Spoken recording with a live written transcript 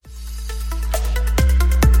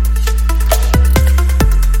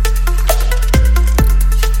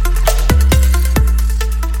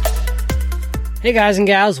Hey guys and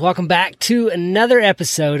gals, welcome back to another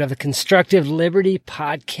episode of the Constructive Liberty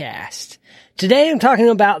Podcast. Today I'm talking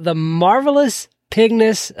about the marvelous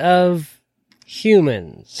pigness of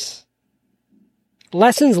humans.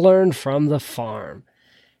 Lessons learned from the farm.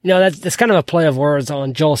 You know, that's kind of a play of words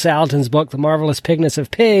on Joel Salatin's book, The Marvelous Pigness of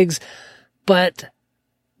Pigs, but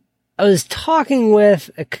I was talking with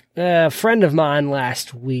a friend of mine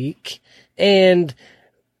last week, and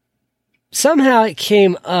somehow it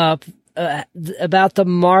came up about the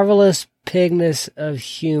marvelous pigness of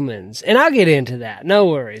humans. And I'll get into that. No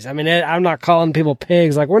worries. I mean, I'm not calling people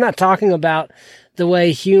pigs. Like, we're not talking about the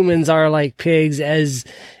way humans are like pigs as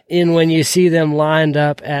in when you see them lined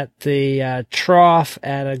up at the trough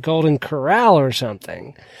at a golden corral or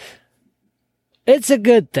something. It's a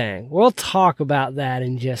good thing. We'll talk about that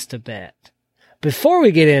in just a bit. Before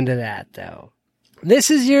we get into that, though,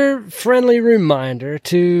 this is your friendly reminder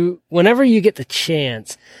to, whenever you get the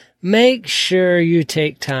chance, make sure you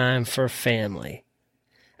take time for family.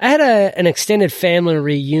 I had an extended family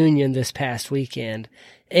reunion this past weekend,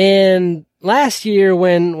 and last year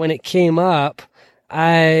when it came up,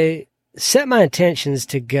 I set my intentions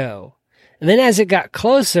to go. And then as it got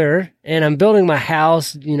closer, and I'm building my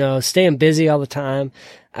house, you know, staying busy all the time,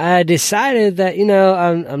 I decided that, you know,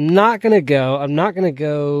 I'm not going to go. I'm not going to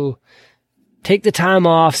go take the time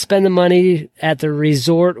off, spend the money at the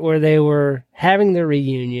resort where they were having their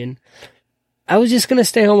reunion. I was just going to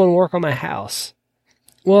stay home and work on my house.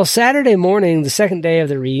 Well, Saturday morning, the second day of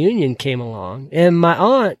the reunion came along, and my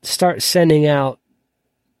aunt starts sending out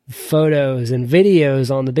photos and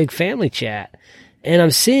videos on the big family chat. And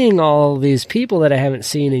I'm seeing all these people that I haven't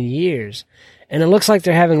seen in years. And it looks like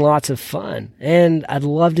they're having lots of fun. And I'd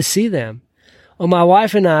love to see them. Well, my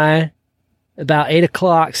wife and I, about 8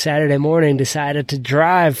 o'clock Saturday morning, decided to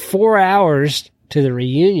drive 4 hours to the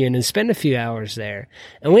reunion and spend a few hours there.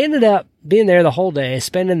 And we ended up being there the whole day,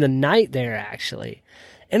 spending the night there, actually.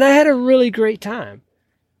 And I had a really great time.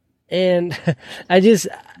 And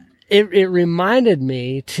it reminded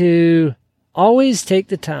me to always take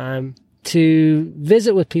the time to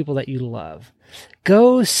visit with people that you love.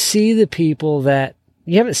 Go see the people that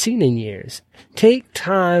you haven't seen in years. Take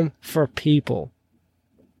time for people.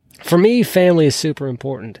 For me, family is super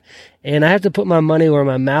important. And I have to put my money where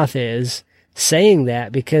my mouth is saying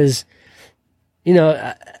that because, you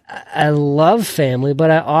know, I love family,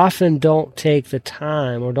 but I often don't take the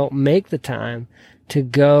time or don't make the time to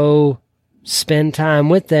go spend time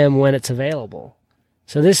with them when it's available.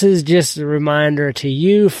 So this is just a reminder to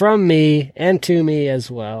you from me and to me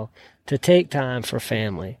as well to take time for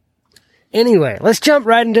family. Anyway, let's jump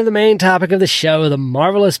right into the main topic of the show, the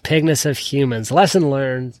marvelous pigness of humans. Lesson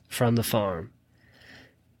learned from the farm.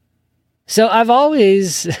 So I've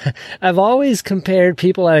always compared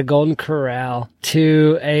people at a golden corral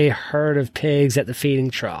to a herd of pigs at the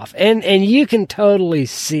feeding trough. And you can totally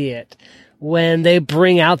see it when they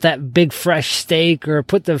bring out that big fresh steak or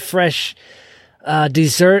put the fresh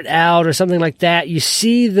dessert out or something like that. You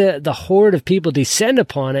see the horde of people descend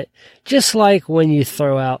upon it, just like when you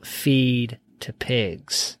throw out feed to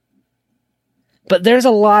pigs. But there's a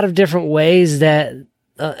lot of different ways that,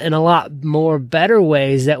 and a lot more better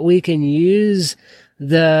ways that we can use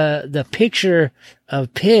the picture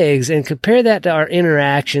of pigs and compare that to our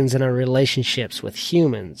interactions and our relationships with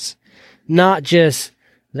humans, not just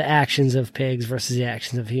the actions of pigs versus the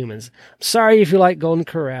actions of humans. I'm sorry if you like Golden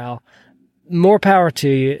Corral. More power to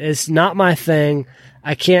you. It's not my thing.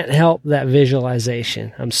 I can't help that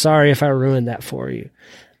visualization. I'm sorry if I ruined that for you.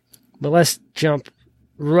 But let's jump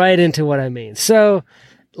right into what I mean. So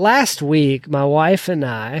last week, my wife and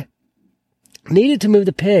I needed to move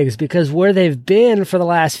the pigs because where they've been for the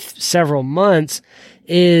last several months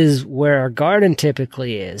is where our garden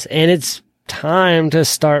typically is. And it's time to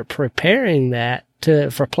start preparing that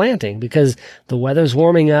for planting because the weather's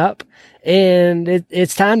warming up and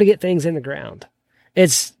it's time to get things in the ground.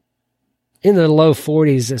 It's in the low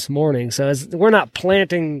 40s this morning, so we're not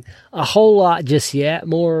planting a whole lot just yet,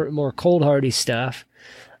 more cold hardy stuff,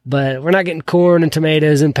 but we're not getting corn and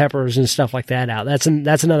tomatoes and peppers and stuff like that out. That's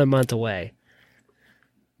another month away.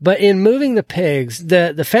 But in moving the pigs,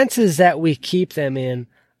 the fences that we keep them in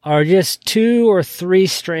are just 2 or 3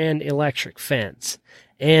 strand electric fence.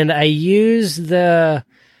 And I use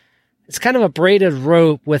it's kind of a braided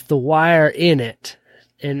rope with the wire in it.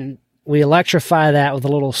 And we electrify that with a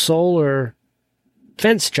little solar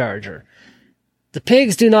fence charger. The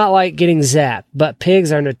pigs do not like getting zapped, but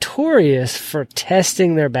pigs are notorious for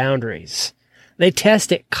testing their boundaries. They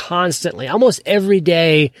test it constantly. Almost every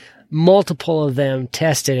day, multiple of them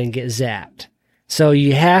test it and get zapped. So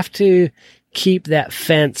you have to keep that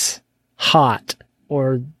fence hot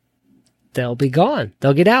or they'll be gone.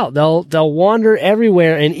 They'll get out. They'll wander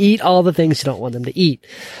everywhere and eat all the things you don't want them to eat.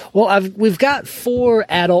 Well, we've got 4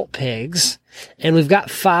 adult pigs and we've got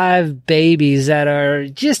 5 babies that are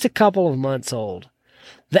just a couple of months old.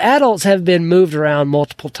 The adults have been moved around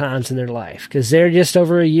multiple times in their life because they're just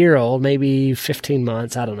over a year old, maybe 15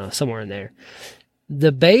 months. I don't know, somewhere in there.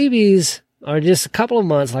 The babies are just a couple of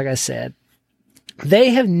months, like I said.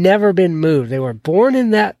 They have never been moved. They were born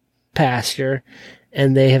in that pasture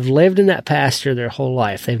and they have lived in that pasture their whole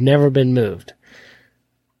life. They've never been moved.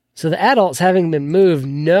 So the adults, having been moved,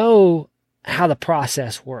 know how the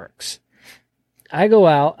process works. I go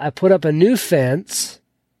out, I put up a new fence,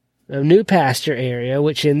 a new pasture area,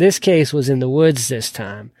 which in this case was in the woods this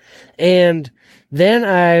time. And then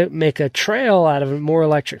I make a trail out of a more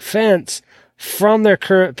electric fence from their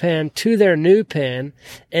current pen to their new pen.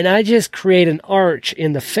 And I just create an arch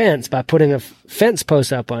in the fence by putting a fence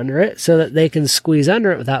post up under it so that they can squeeze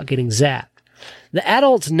under it without getting zapped. The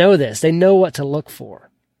adults know this. They know what to look for.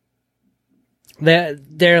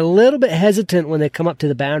 They're a little bit hesitant when they come up to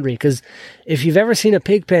the boundary because if you've ever seen a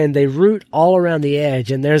pig pen, they root all around the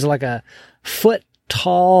edge and there's like a foot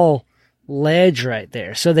tall ledge right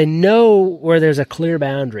there. So they know where there's a clear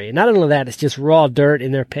boundary. Not only that, it's just raw dirt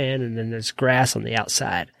in their pen and then there's grass on the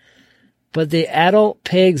outside. But the adult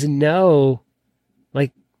pigs know,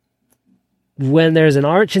 like, when there's an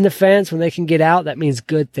arch in the fence, when they can get out, that means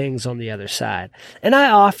good things on the other side. And I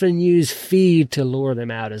often use feed to lure them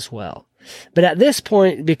out as well. But at this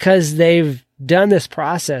point, because they've done this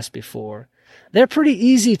process before, they're pretty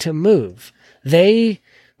easy to move.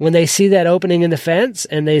 When they see that opening in the fence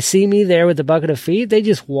and they see me there with the bucket of feed, they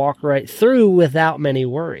just walk right through without many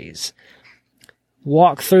worries.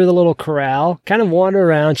 Walk through the little corral, kind of wander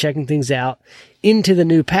around, checking things out, into the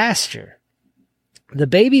new pasture. The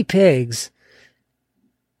baby pigs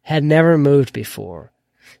had never moved before,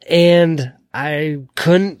 and I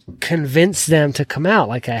couldn't convince them to come out.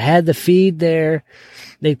 Like, I had the feed there.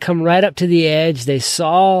 They'd come right up to the edge. They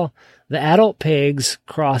saw the adult pigs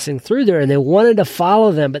crossing through there and they wanted to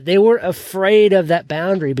follow them, but they were afraid of that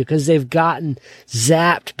boundary because they've gotten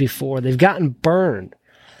zapped before. They've gotten burned.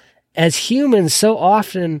 As humans, so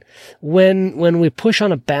often when we push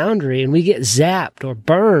on a boundary and we get zapped or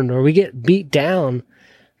burned or we get beat down,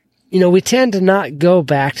 we tend to not go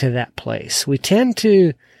back to that place. We tend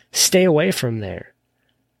to stay away from there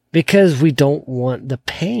because we don't want the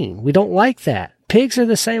pain. We don't like that. Pigs are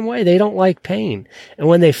the same way. They don't like pain. And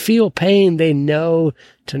when they feel pain, they know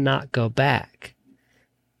to not go back,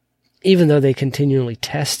 even though they continually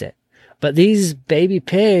test it. But these baby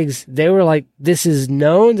pigs, they were like, this is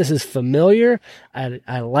known. This is familiar.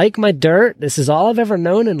 I like my dirt. This is all I've ever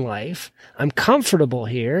known in life. I'm comfortable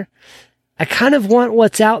here. I kind of want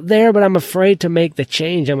what's out there, but I'm afraid to make the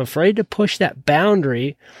change. I'm afraid to push that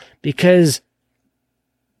boundary because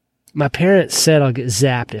my parents said I'll get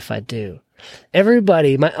zapped if I do.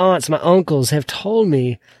 Everybody, my aunts, my uncles have told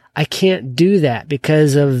me I can't do that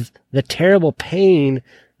because of the terrible pain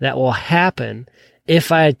that will happen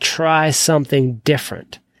if I try something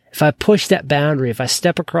different. If I push that boundary, if I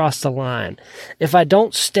step across the line, if I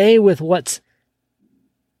don't stay with what's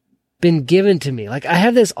been given to me. Like, I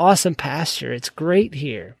have this awesome pasture. It's great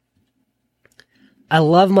here. I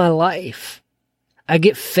love my life. I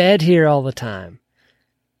get fed here all the time.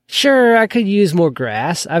 Sure, I could use more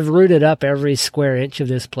grass. I've rooted up every square inch of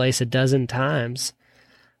this place a dozen times.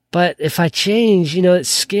 But if I change, it's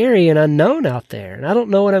scary and unknown out there, and I don't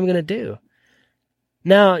know what I'm going to do.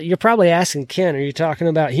 Now, you're probably asking, Ken, are you talking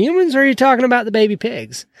about humans or are you talking about the baby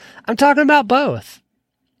pigs? I'm talking about both.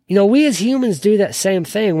 We as humans do that same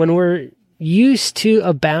thing when we're used to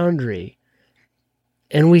a boundary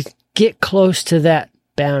and we get close to that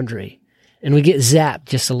boundary and we get zapped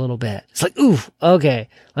just a little bit. It's like, ooh, okay,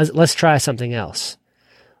 let's try something else.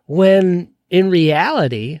 When in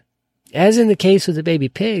reality, as in the case with the baby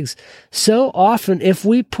pigs, so often if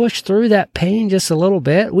we push through that pain just a little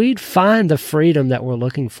bit, we'd find the freedom that we're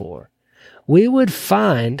looking for. We would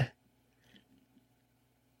find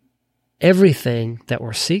everything that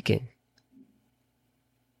we're seeking.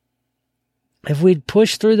 If we'd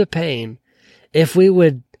push through the pain, if we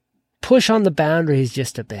would push on the boundaries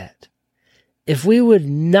just a bit, if we would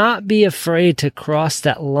not be afraid to cross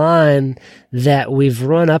that line that we've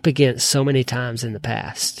run up against so many times in the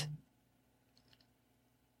past.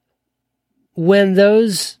 When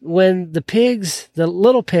the pigs, the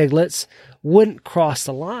little piglets, wouldn't cross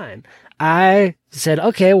the line, I said,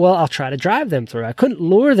 okay, well, I'll try to drive them through. I couldn't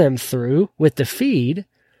lure them through with the feed.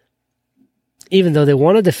 even though they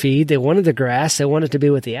wanted the feed, they wanted the grass, they wanted to be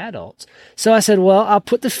with the adults. So I said, well, I'll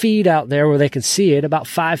put the feed out there where they can see it about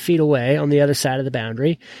 5 feet away on the other side of the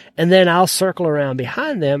boundary. And then I'll circle around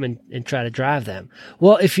behind them and try to drive them.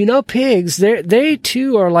 Well, if you know pigs, they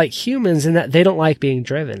too are like humans in that they don't like being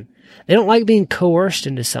driven. They don't like being coerced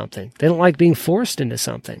into something. They don't like being forced into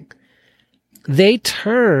something. They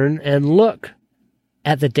turn and look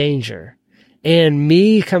at the danger. And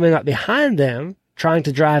me coming up behind them, trying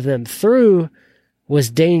to drive them through,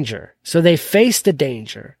 was danger. So they faced the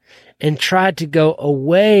danger and tried to go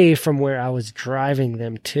away from where I was driving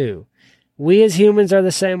them to. We as humans are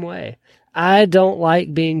the same way. I don't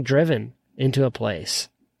like being driven into a place.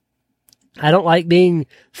 I don't like being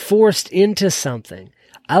forced into something.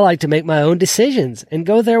 I like to make my own decisions and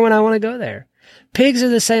go there when I want to go there. Pigs are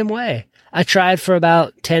the same way. I tried for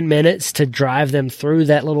about 10 minutes to drive them through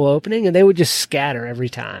that little opening, and they would just scatter every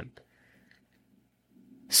time.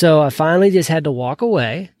 So I finally just had to walk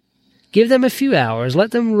away, give them a few hours,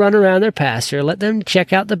 let them run around their pasture, let them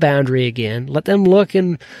check out the boundary again, let them look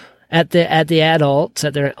at the adults,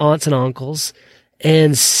 at their aunts and uncles,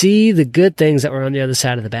 and see the good things that were on the other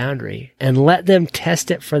side of the boundary, and let them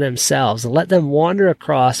test it for themselves, and let them wander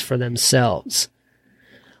across for themselves.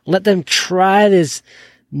 Let them try this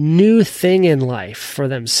new thing in life for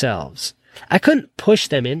themselves. I couldn't push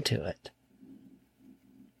them into it,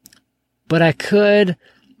 but I could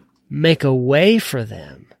make a way for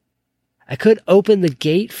them. I could open the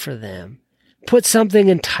gate for them, put something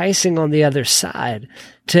enticing on the other side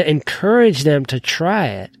to encourage them to try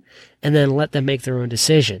it, and then let them make their own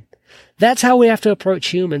decision. That's how we have to approach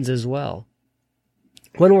humans as well.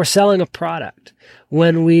 When we're selling a product,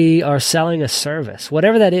 when we are selling a service,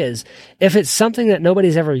 whatever that is, if it's something that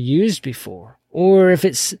nobody's ever used before, or if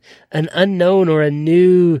it's an unknown or a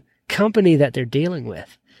new company that they're dealing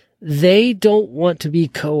with, they don't want to be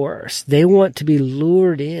coerced. They want to be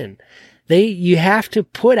lured in. You have to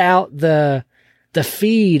put out the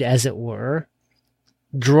feed, as it were,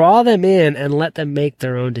 draw them in and let them make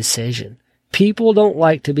their own decision. People don't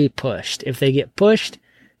like to be pushed. If they get pushed,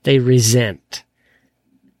 they resent.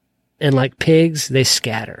 And like pigs, they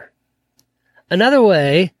scatter. Another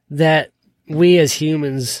way that we as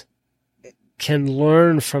humans can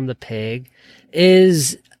learn from the pig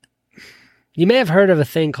is, you may have heard of a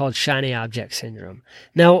thing called shiny object syndrome.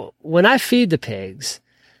 Now, when I feed the pigs,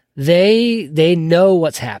 they know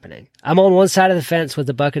what's happening. I'm on one side of the fence with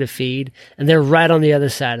a bucket of feed, and they're right on the other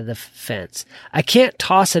side of the fence. I can't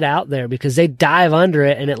toss it out there because they dive under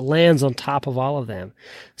it and it lands on top of all of them.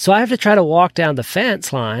 So I have to try to walk down the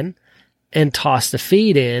fence line and toss the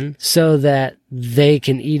feed in so that they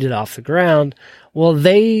can eat it off the ground. Well,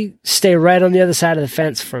 they stay right on the other side of the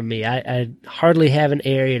fence from me. I hardly have an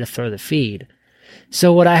area to throw the feed.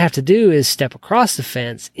 So what I have to do is step across the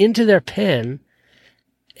fence into their pen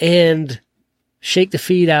and shake the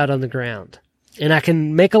feed out on the ground. And I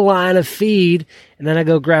can make a line of feed, and then I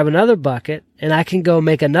go grab another bucket, and I can go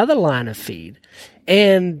make another line of feed.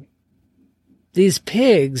 And these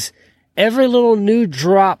pigs, every little new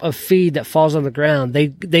drop of feed that falls on the ground, they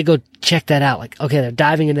go check that out. Like, okay, they're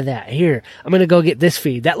diving into that. Here, I'm going to go get this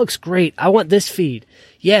feed. That looks great. I want this feed.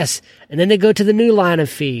 Yes. And then they go to the new line of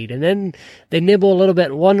feed, and then they nibble a little bit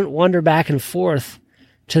and wander back and forth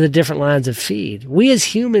to the different lines of feed. We as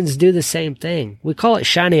humans do the same thing. We call it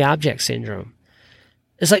shiny object syndrome.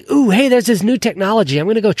 It's like, ooh, hey, there's this new technology. I'm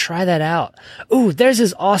going to go try that out. Ooh, there's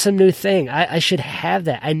this awesome new thing. I should have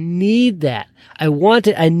that. I need that. I want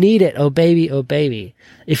it. I need it. Oh, baby. Oh, baby.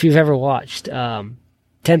 If you've ever watched 10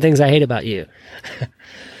 Things I Hate About You.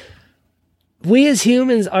 We as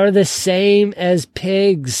humans are the same as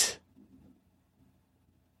pigs.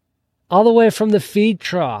 All the way from the feed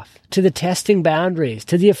trough to the testing boundaries,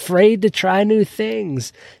 to the afraid to try new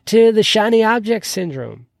things, to the shiny object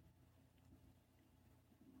syndrome.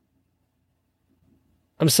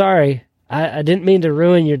 I'm sorry, I didn't mean to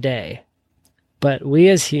ruin your day, but we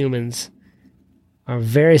as humans are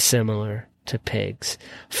very similar to pigs.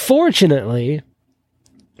 Fortunately,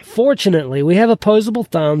 we have opposable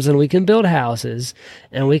thumbs, and we can build houses,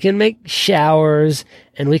 and we can make showers,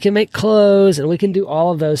 and we can make clothes, and we can do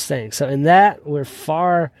all of those things. So in that, we're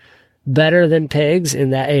far better than pigs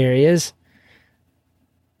in that areas,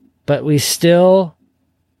 but we still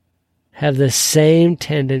have the same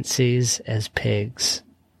tendencies as pigs.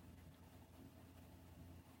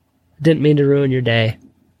 Didn't mean to ruin your day.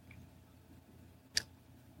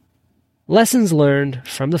 Lessons learned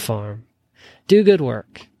from the farm. Do good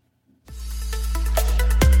work.